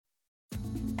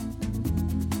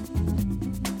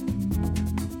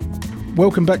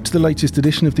Welcome back to the latest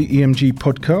edition of the EMG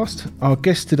podcast. Our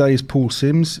guest today is Paul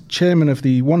Sims, chairman of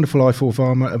the wonderful i4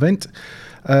 Pharma event.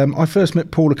 I first met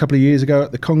Paul a couple of years ago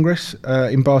at the Congress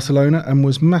in Barcelona and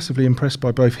was massively impressed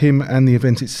by both him and the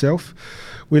event itself.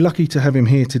 We're lucky to have him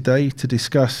here today to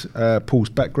discuss Paul's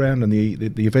background and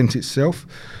the event itself.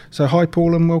 So hi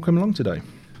Paul, and welcome along today.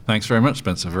 Thanks very much,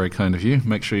 Spencer. Very kind of you.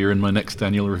 Make sure you're in my next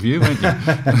annual review, won't you?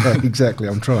 Exactly,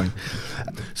 I'm trying.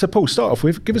 So Paul, start off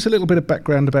with, give us a little bit of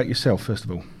background about yourself, first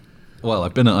of all. Well,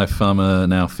 I've been at iPharma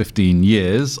now 15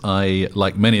 years. I,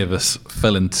 like many of us,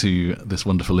 fell into this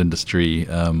wonderful industry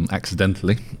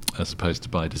accidentally, as opposed to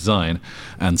by design,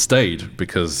 and stayed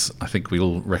because I think we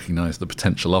all recognise the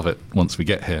potential of it once we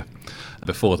get here.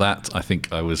 Before that, I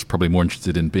think I was probably more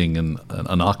interested in being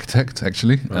an architect,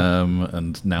 actually,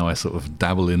 and now I sort of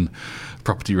dabble in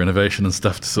property renovation and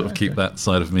stuff to sort of keep that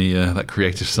side of me, that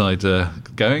creative side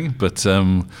going. But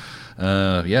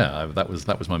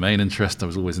that was my main interest. I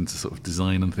was always into sort of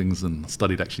design and things, and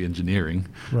studied actually engineering,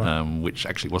 which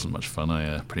actually wasn't much fun.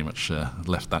 I pretty much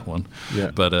left that one. Yeah.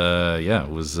 But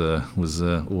was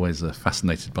always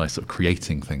fascinated by sort of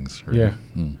creating things. Really.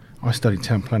 Yeah. I studied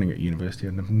town planning at university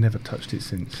and I've never touched it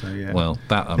since. So yeah. Well,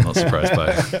 that I'm not surprised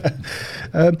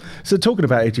by. So talking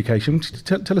about education,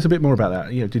 tell us a bit more about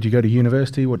that. Did you go to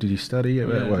university? What did you study?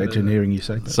 Engineering, you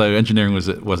say? So engineering was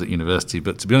at university,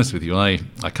 but to be honest with you, I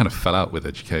kind of fell out with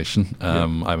education.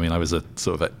 I mean, I was a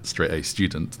sort of a straight A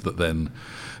student that then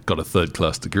got a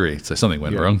third-class degree, so something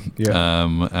went wrong.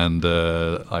 And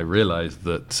I realised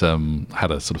that I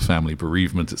had a sort of family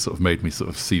bereavement. It sort of made me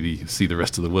sort of see the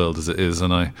rest of the world as it is,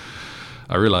 and I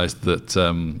realised that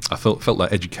I felt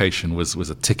like education was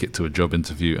a ticket to a job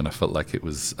interview, and I felt like it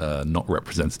was not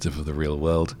representative of the real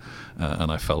world,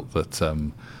 and I felt that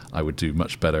I would do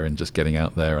much better in just getting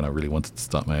out there, and I really wanted to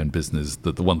start my own business.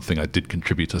 The one thing I did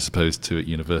contribute, I suppose, to at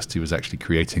university was actually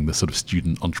creating the sort of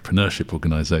student entrepreneurship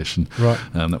organisation. Right.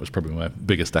 That was probably my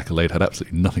biggest accolade. Had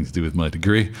absolutely nothing to do with my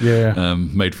degree.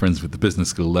 Made friends with the business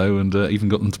school though, and even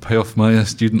got them to pay off my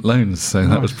student loans. So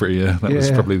that was pretty. Was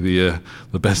probably the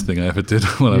best thing I ever did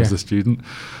when I was a student.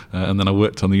 And then I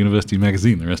worked on the university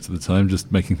magazine the rest of the time,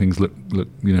 just making things look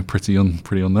pretty on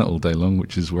that all day long,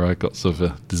 which is where I got sort of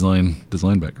a design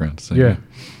background. So,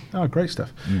 Oh, great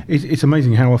stuff. It's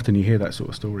amazing how often you hear that sort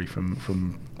of story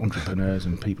from entrepreneurs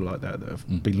and people like that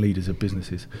have been leaders of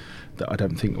businesses, that I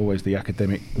don't think always the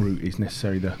academic route is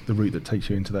necessarily the route that takes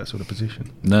you into that sort of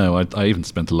position. No, I even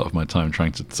spent a lot of my time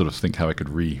trying to sort of think how I could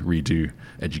redo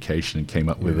education, and came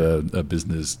up with a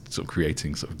business sort of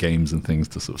creating sort of games and things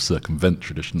to sort of circumvent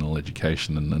traditional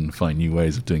education and find new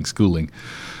ways of doing schooling,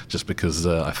 just because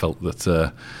I felt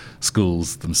that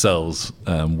schools themselves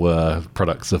were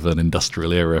products of an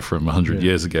industrial era from 100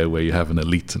 years ago, where you have an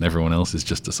elite and everyone else is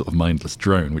just a sort of mindless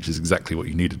drone, which is exactly what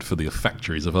you needed for the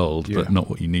factories of old, but not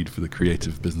what you need for the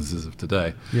creative businesses of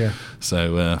today.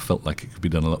 So felt like it could be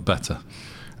done a lot better.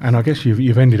 And I guess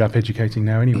you've ended up educating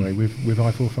now anyway with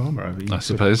i4 Pharma. I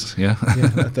suppose,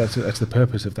 that's the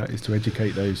purpose of that, is to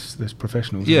educate those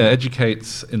professionals.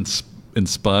 Educate,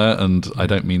 inspire, and I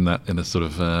don't mean that in a sort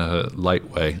of light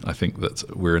way. I think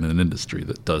that we're in an industry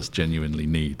that does genuinely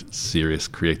need serious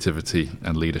creativity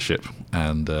and leadership,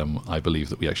 and I believe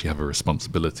that we actually have a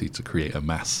responsibility to create a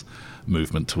mass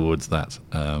movement towards that.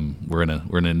 We're in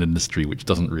an industry which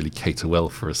doesn't really cater well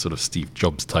for a sort of Steve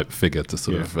Jobs type figure to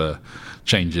sort of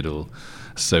change it all.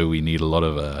 So we need a lot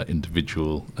of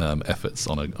individual efforts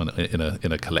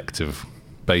in a collective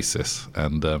basis,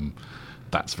 and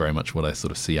that's very much what I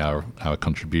sort of see our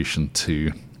contribution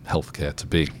to healthcare to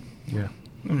be. Yeah.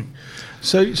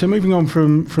 So moving on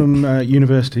from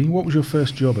university, what was your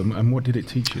first job and what did it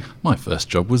teach you? My first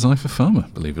job was i4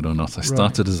 Pharma, believe it or not. I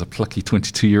started as a plucky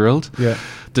 22-year-old.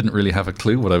 Didn't really have a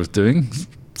clue what I was doing.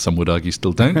 Some would argue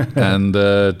still don't. And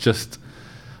just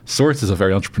saw it as a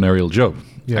very entrepreneurial job,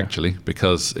 actually,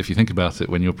 because if you think about it,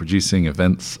 when you're producing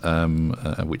events,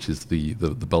 which is the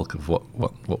bulk of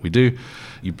what we do,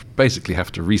 you basically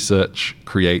have to research,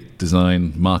 create,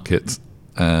 design, market,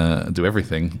 do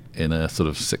everything in a sort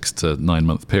of 6 to 9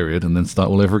 month period, and then start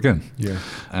all over again.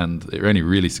 And it only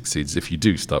really succeeds if you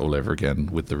do start all over again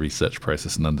with the research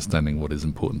process and understanding what is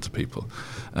important to people.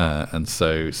 And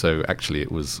so actually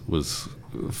it was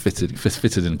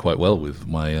fitted in quite well with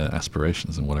my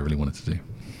aspirations and what I really wanted to do.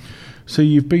 So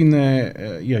you've been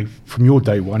there, from your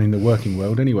day one in the working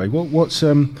world. Anyway,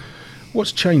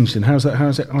 what's changed, and how's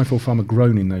i4 Pharma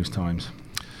grown in those times?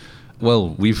 Well,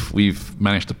 we've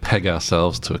managed to peg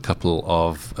ourselves to a couple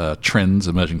of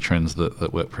emerging trends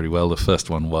that work pretty well. The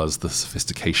first one was the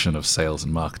sophistication of sales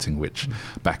and marketing, which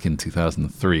back in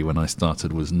 2003, when I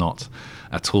started, was not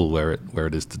at all where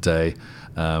it is today.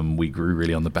 We grew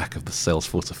really on the back of the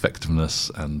Salesforce effectiveness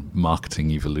and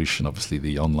marketing evolution, obviously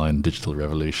the online digital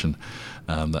revolution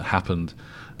that happened.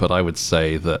 But I would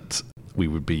say that we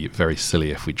would be very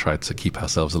silly if we tried to keep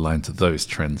ourselves aligned to those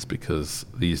trends, because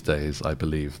these days I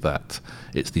believe that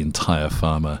it's the entire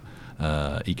pharma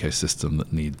ecosystem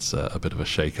that needs a bit of a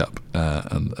shake-up,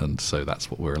 and so that's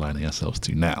what we're aligning ourselves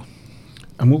to now.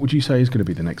 And what would you say is going to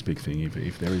be the next big thing,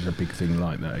 if there is a big thing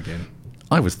like that again?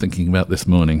 I was thinking about this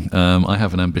morning. I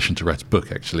have an ambition to write a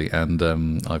book, actually, and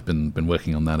I've been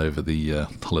working on that over the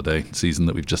holiday season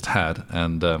that we've just had,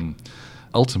 and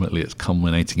ultimately, it's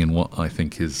culminating in what I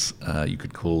think is, you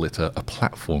could call it a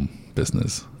platform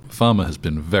business. Pharma has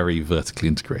been very vertically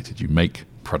integrated. You make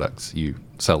products, you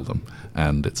sell them,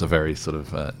 and it's a very sort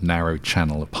of narrow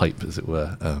channel, a pipe, as it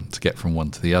were, to get from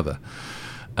one to the other.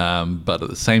 But at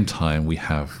the same time, we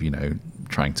have,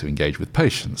 trying to engage with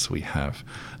patients. We have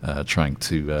trying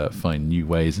to find new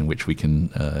ways in which we can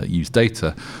use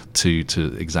data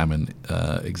to examine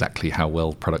exactly how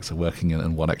well products are working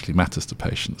and what actually matters to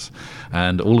patients.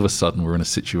 And all of a sudden, we're in a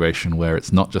situation where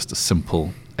it's not just a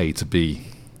simple A to B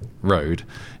road.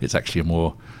 It's actually a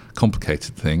more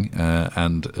complicated thing,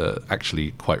 and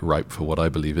actually quite ripe for what I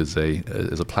believe is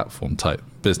a platform type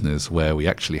business, where we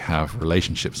actually have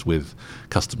relationships with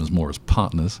customers more as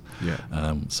partners,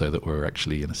 so that we're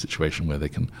actually in a situation where they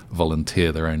can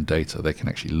volunteer their own data. They can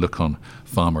actually look on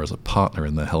pharma as a partner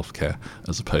in their healthcare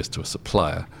as opposed to a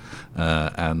supplier,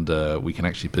 and we can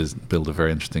actually build a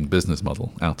very interesting business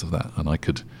model out of that. And I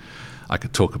could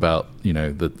talk about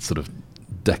the sort of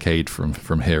decade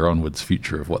from here onwards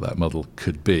future of what that model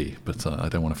could be, but I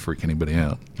don't want to freak anybody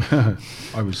out.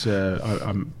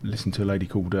 I'm listening to a lady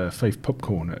called Faith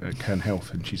Popcorn at Can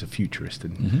Health, and she's a futurist,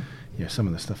 and some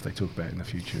of the stuff they talk about in the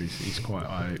future is quite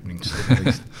eye-opening to say the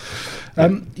least.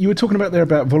 You were talking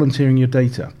about volunteering your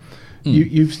data.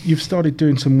 You've started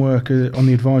doing some work on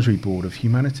the advisory board of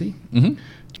Humanity.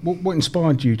 What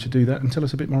inspired you to do that, and tell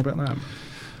us a bit more about that?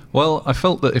 Well, I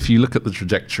felt that if you look at the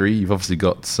trajectory, you've obviously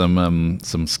got some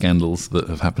scandals that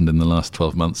have happened in the last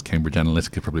 12 months, Cambridge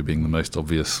Analytica probably being the most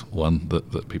obvious one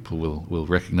that people will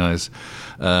recognise.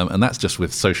 And that's just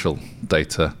with social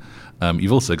data.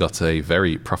 You've also got a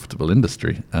very profitable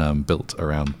industry built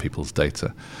around people's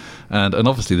data. And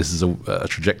obviously this is a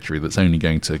trajectory that's only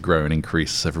going to grow and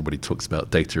increase. Everybody talks about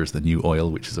data as the new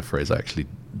oil, which is a phrase I actually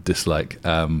dislike,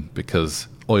 because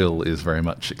oil is very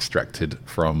much extracted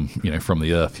from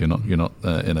the earth. You're not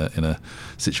in a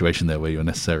situation there where you're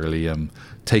necessarily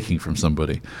taking from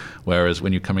somebody. Whereas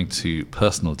when you're coming to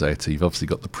personal data, you've obviously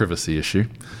got the privacy issue,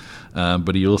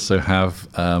 but you also have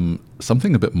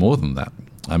something a bit more than that.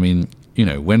 I mean,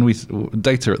 when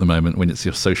data at the moment, when it's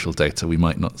your social data, we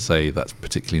might not say that's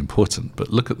particularly important, but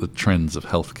look at the trends of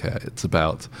healthcare. It's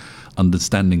about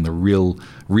understanding the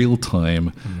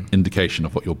real-time indication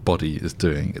of what your body is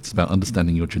doing. It's about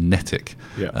understanding your genetic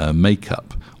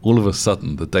makeup. All of a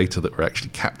sudden, the data that we're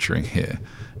actually capturing here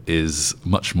is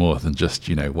much more than just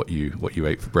what you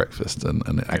ate for breakfast,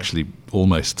 and it actually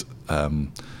almost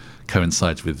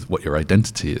coincides with what your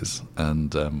identity is.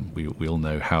 And we all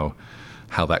know how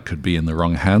that could be in the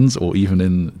wrong hands, or even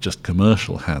in just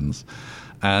commercial hands.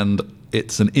 And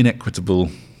it's an inequitable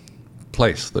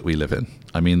place that we live in.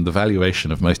 I mean, the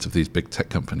valuation of most of these big tech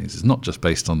companies is not just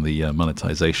based on the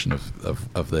monetization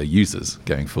of their users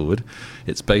going forward.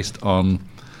 It's based on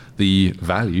the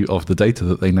value of the data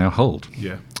that they now hold,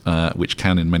 which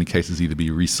can in many cases either be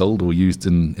resold or used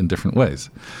in different ways.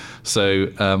 So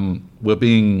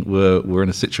we're in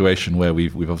a situation where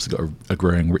we've obviously got a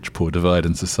growing rich-poor divide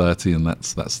in society, and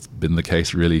that's been the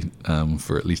case really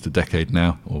for at least a decade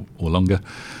now or longer.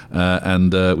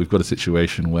 And we've got a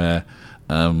situation where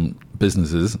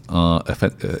businesses are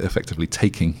effectively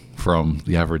taking from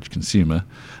the average consumer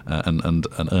and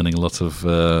earning a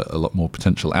lot more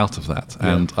potential out of that.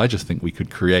 And I just think we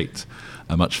could create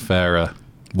a much fairer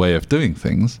way of doing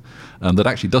things that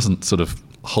actually doesn't sort of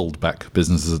hold back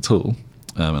businesses at all,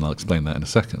 and I'll explain that in a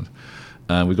second.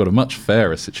 We've got a much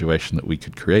fairer situation that we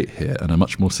could create here, and a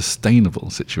much more sustainable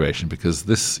situation, because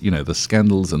this, the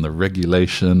scandals and the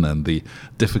regulation and the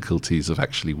difficulties of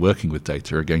actually working with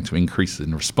data are going to increase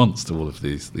in response to all of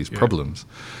these problems.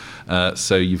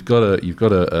 So you've got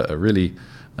a really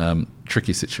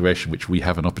tricky situation which we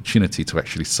have an opportunity to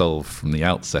actually solve from the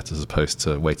outset, as opposed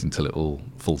to waiting till it all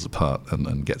falls apart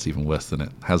and gets even worse than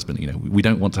it has been. We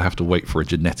don't want to have to wait for a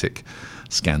genetic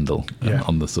scandal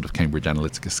on the sort of Cambridge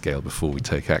Analytica scale before we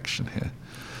take action here.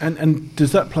 And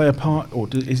does that play a part, or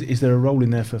is there a role in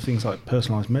there for things like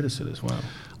personalised medicine as well?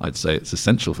 I'd say it's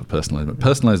essential for personalised medicine.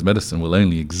 Personalised medicine will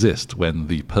only exist when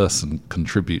the person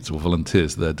contributes or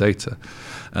volunteers their data.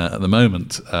 At the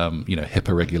moment,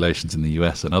 HIPAA regulations in the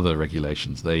US and other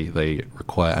regulations, they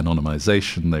require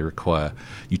anonymisation. They require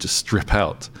you to strip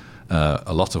out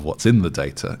a lot of what's in the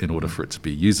data in order for it to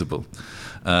be usable.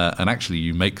 And actually,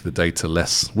 you make the data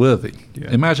less worthy.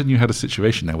 Yeah. Imagine you had a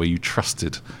situation now where you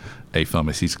trusted a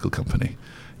pharmaceutical company.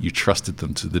 You trusted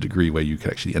them to the degree where you could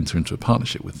actually enter into a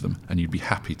partnership with them, and you'd be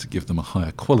happy to give them a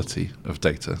higher quality of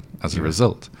data as a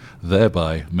result,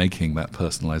 thereby making that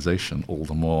personalization all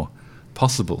the more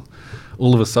possible.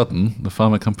 All of a sudden, the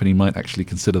pharma company might actually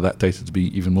consider that data to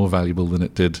be even more valuable than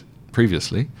it did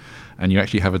previously, and you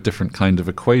actually have a different kind of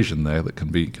equation there that can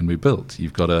be built.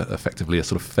 You've got effectively a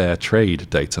sort of fair trade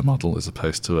data model as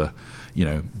opposed to a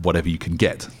whatever you can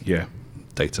get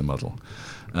data model.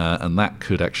 And that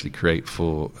could actually create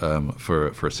for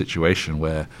a situation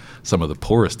where some of the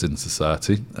poorest in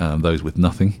society, those with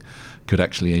nothing, could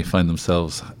actually find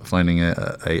themselves finding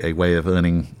a way of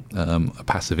earning a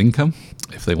passive income,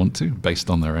 if they want to, based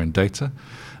on their own data.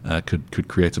 Could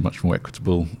create a much more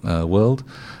equitable world,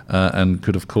 and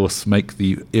could, of course, make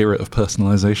the era of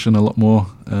personalisation a lot more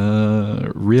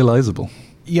realisable.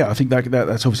 Yeah, I think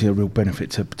that's obviously a real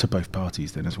benefit to both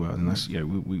parties then as well. And that's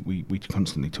we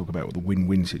constantly talk about the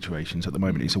win-win situations. At the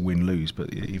moment, it's a win-lose,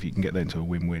 but if you can get that into a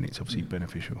win-win, it's obviously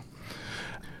beneficial.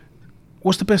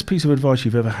 What's the best piece of advice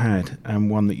you've ever had,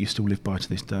 and one that you still live by to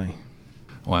this day?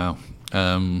 Wow.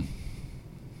 I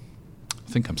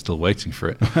think I'm still waiting for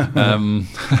it.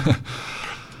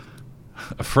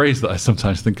 A phrase that I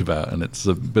sometimes think about, and it's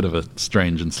a bit of a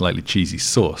strange and slightly cheesy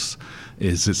source,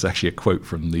 is it's actually a quote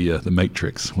from the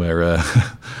Matrix, where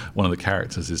one of the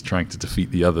characters is trying to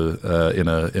defeat the other in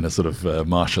a sort of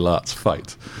martial arts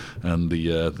fight, and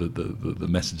the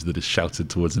message that is shouted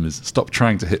towards him is "Stop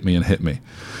trying to hit me and hit me."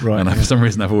 Right. And for some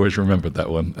reason, I've always remembered that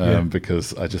one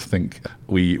because I just think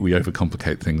we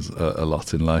overcomplicate things a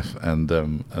lot in life, and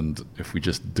if we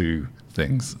just do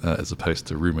things as opposed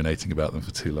to ruminating about them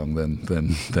for too long, then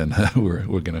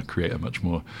we're going to create a much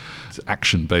more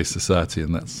action-based society,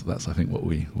 and that's I think what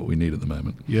we need at the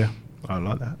moment. Yeah, I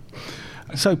like that.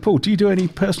 So, Paul, do you do any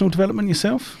personal development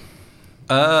yourself?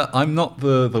 I'm not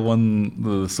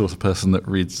the sort of person that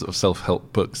reads sort of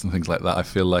self-help books and things like that. I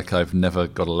feel like I've never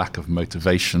got a lack of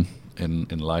motivation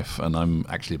in life, and I'm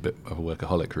actually a bit of a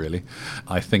workaholic, really.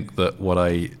 I think that what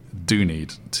I do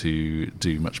need to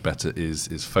do much better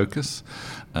is focus,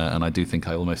 and I do think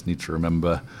I almost need to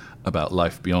remember about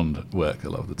life beyond work a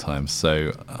lot of the time.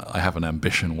 So I have an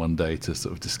ambition one day to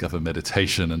sort of discover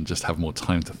meditation and just have more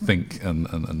time to think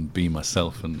and be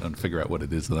myself and figure out what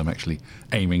it is that I'm actually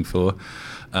aiming for.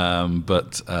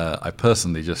 But I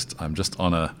personally I'm just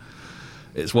on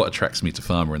it's what attracts me to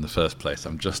pharma in the first place.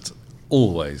 I'm just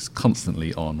always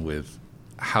constantly on with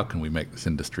how can we make this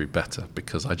industry better,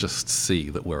 because I just see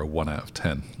that we're a 1 out of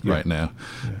 10 right now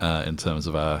in terms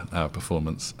of our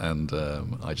performance, and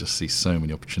I just see so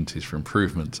many opportunities for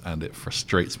improvement, and it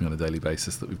frustrates me on a daily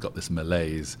basis that we've got this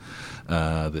malaise,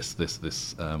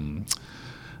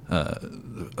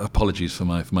 apologies for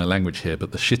my language here,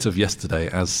 but the shit of yesterday,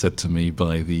 as said to me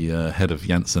by the head of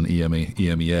Janssen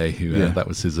EMEA, who that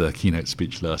was his keynote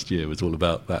speech last year, was all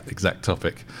about that exact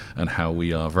topic and how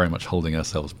we are very much holding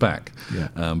ourselves back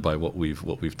by what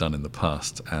we've done in the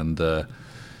past. And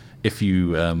if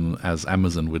you, as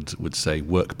Amazon would say,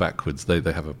 work backwards, they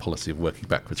have a policy of working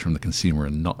backwards from the consumer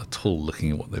and not at all looking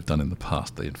at what they've done in the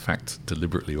past. They, in fact,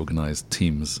 deliberately organise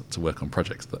teams to work on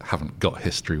projects that haven't got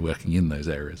history working in those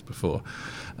areas before,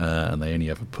 and they only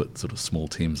ever put sort of small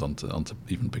teams onto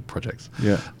even big projects.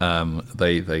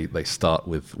 They start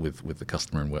with the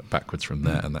customer and work backwards from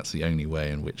there, and that's the only way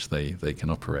in which they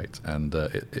can operate. And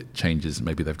it changes.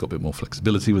 Maybe they've got a bit more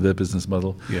flexibility with their business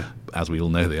model. As we all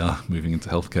know, they are moving into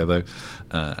healthcare, though,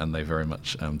 and they very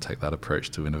much take that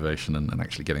approach to innovation and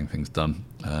actually getting things done.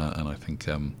 And I think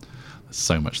there's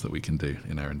so much that we can do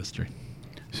in our industry.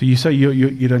 So you say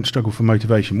you don't struggle for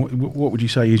motivation. What would you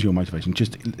say is your motivation?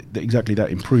 Just exactly that,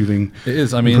 improving. It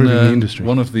is. I mean, the industry.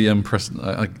 One of the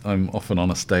I'm often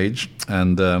on a stage,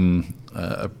 and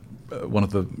one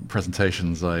of the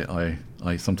presentations I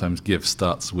sometimes give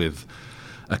starts with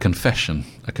a confession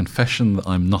that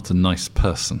I'm not a nice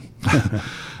person.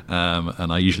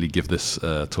 And I usually give this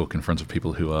talk in front of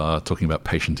people who are talking about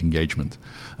patient engagement,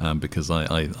 because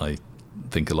I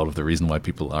think a lot of the reason why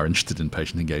people are interested in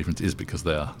patient engagement is because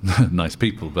they are nice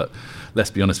people. But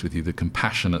let's be honest with you, the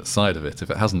compassionate side of it,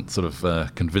 if it hasn't sort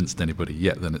of convinced anybody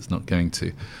yet, then it's not going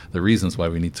to. The reasons why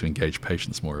we need to engage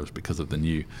patients more is because of the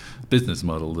new business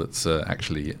model that's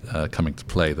actually coming to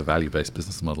play, the value-based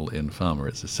business model in pharma.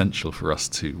 It's essential for us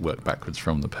to work backwards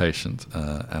from the patient.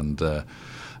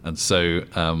 And so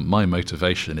my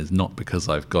motivation is not because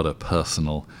I've got a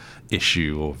personal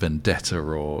issue or vendetta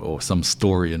or some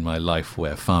story in my life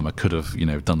where pharma could have,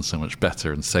 done so much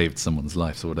better and saved someone's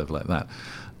life or whatever like that.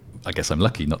 I guess I'm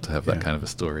lucky not to have that kind of a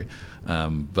story,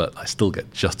 but I still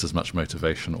get just as much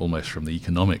motivation almost from the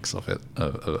economics of it,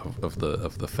 of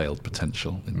the failed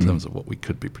potential in terms of what we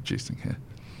could be producing here.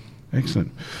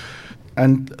 Excellent.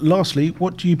 And lastly,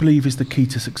 what do you believe is the key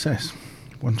to success?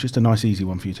 Just a nice, easy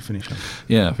one for you to finish on.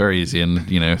 Yeah, very easy.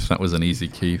 And, if that was an easy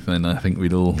key, then I think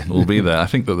we'd all be there. I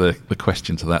think that the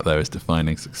question to that, though, is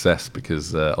defining success,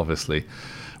 because obviously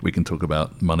we can talk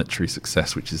about monetary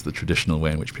success, which is the traditional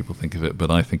way in which people think of it.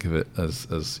 But I think of it as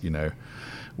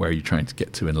where are you trying to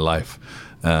get to in life?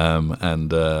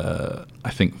 And I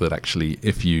think that actually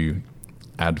if you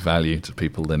add value to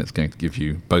people, then it's going to give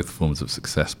you both forms of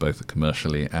success, both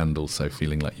commercially and also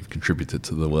feeling like you've contributed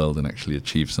to the world and actually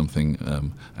achieved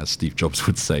something, as Steve Jobs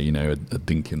would say, a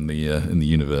dink in the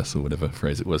universe, or whatever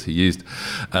phrase it was he used.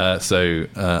 So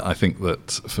I think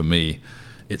that for me,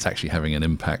 it's actually having an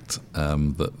impact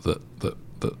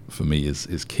that for me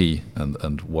is key,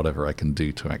 and whatever I can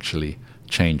do to actually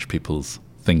change people's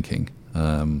thinking.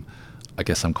 I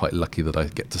guess I'm quite lucky that I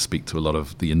get to speak to a lot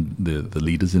of the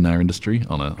leaders in our industry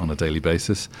on a daily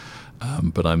basis,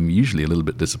 but I'm usually a little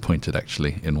bit disappointed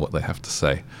actually in what they have to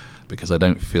say, because I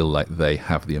don't feel like they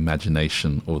have the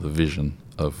imagination or the vision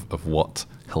of what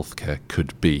healthcare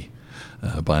could be.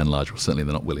 By and large, well, certainly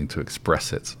they're not willing to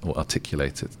express it or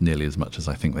articulate it nearly as much as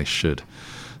I think they should.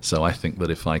 So I think that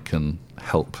if I can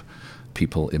help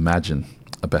people imagine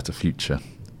a better future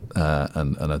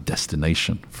and a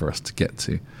destination for us to get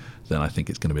to, then I think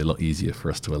it's going to be a lot easier for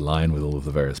us to align with all of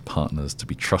the various partners, to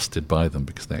be trusted by them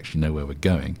because they actually know where we're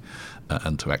going,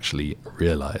 and to actually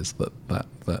realize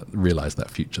that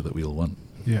future that we all want.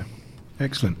 Yeah,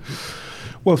 excellent.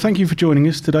 Well, thank you for joining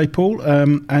us today, Paul.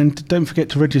 And don't forget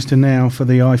to register now for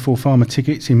the I4 Pharma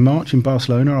tickets in March in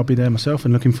Barcelona. I'll be there myself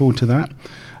and looking forward to that.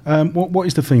 What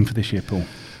is the theme for this year, Paul?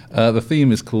 The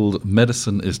theme is called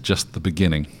Medicine is Just the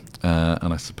Beginning.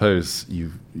 And I suppose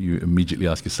you immediately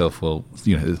ask yourself, well,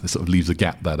 it sort of leaves a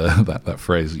gap, that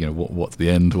phrase, what's the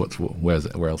end,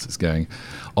 where else it's going.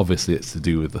 Obviously, it's to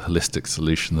do with the holistic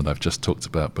solution that I've just talked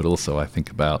about, but also I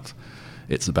think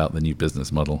it's about the new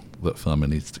business model that pharma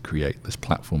needs to create, this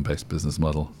platform-based business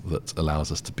model that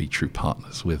allows us to be true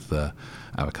partners with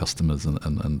our customers and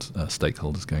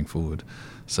stakeholders going forward.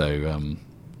 So going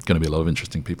to be a lot of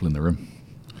interesting people in the room.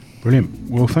 Brilliant.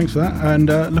 Well, thanks for that, and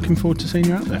looking forward to seeing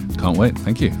you out there. Can't wait.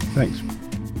 Thank you. Thanks.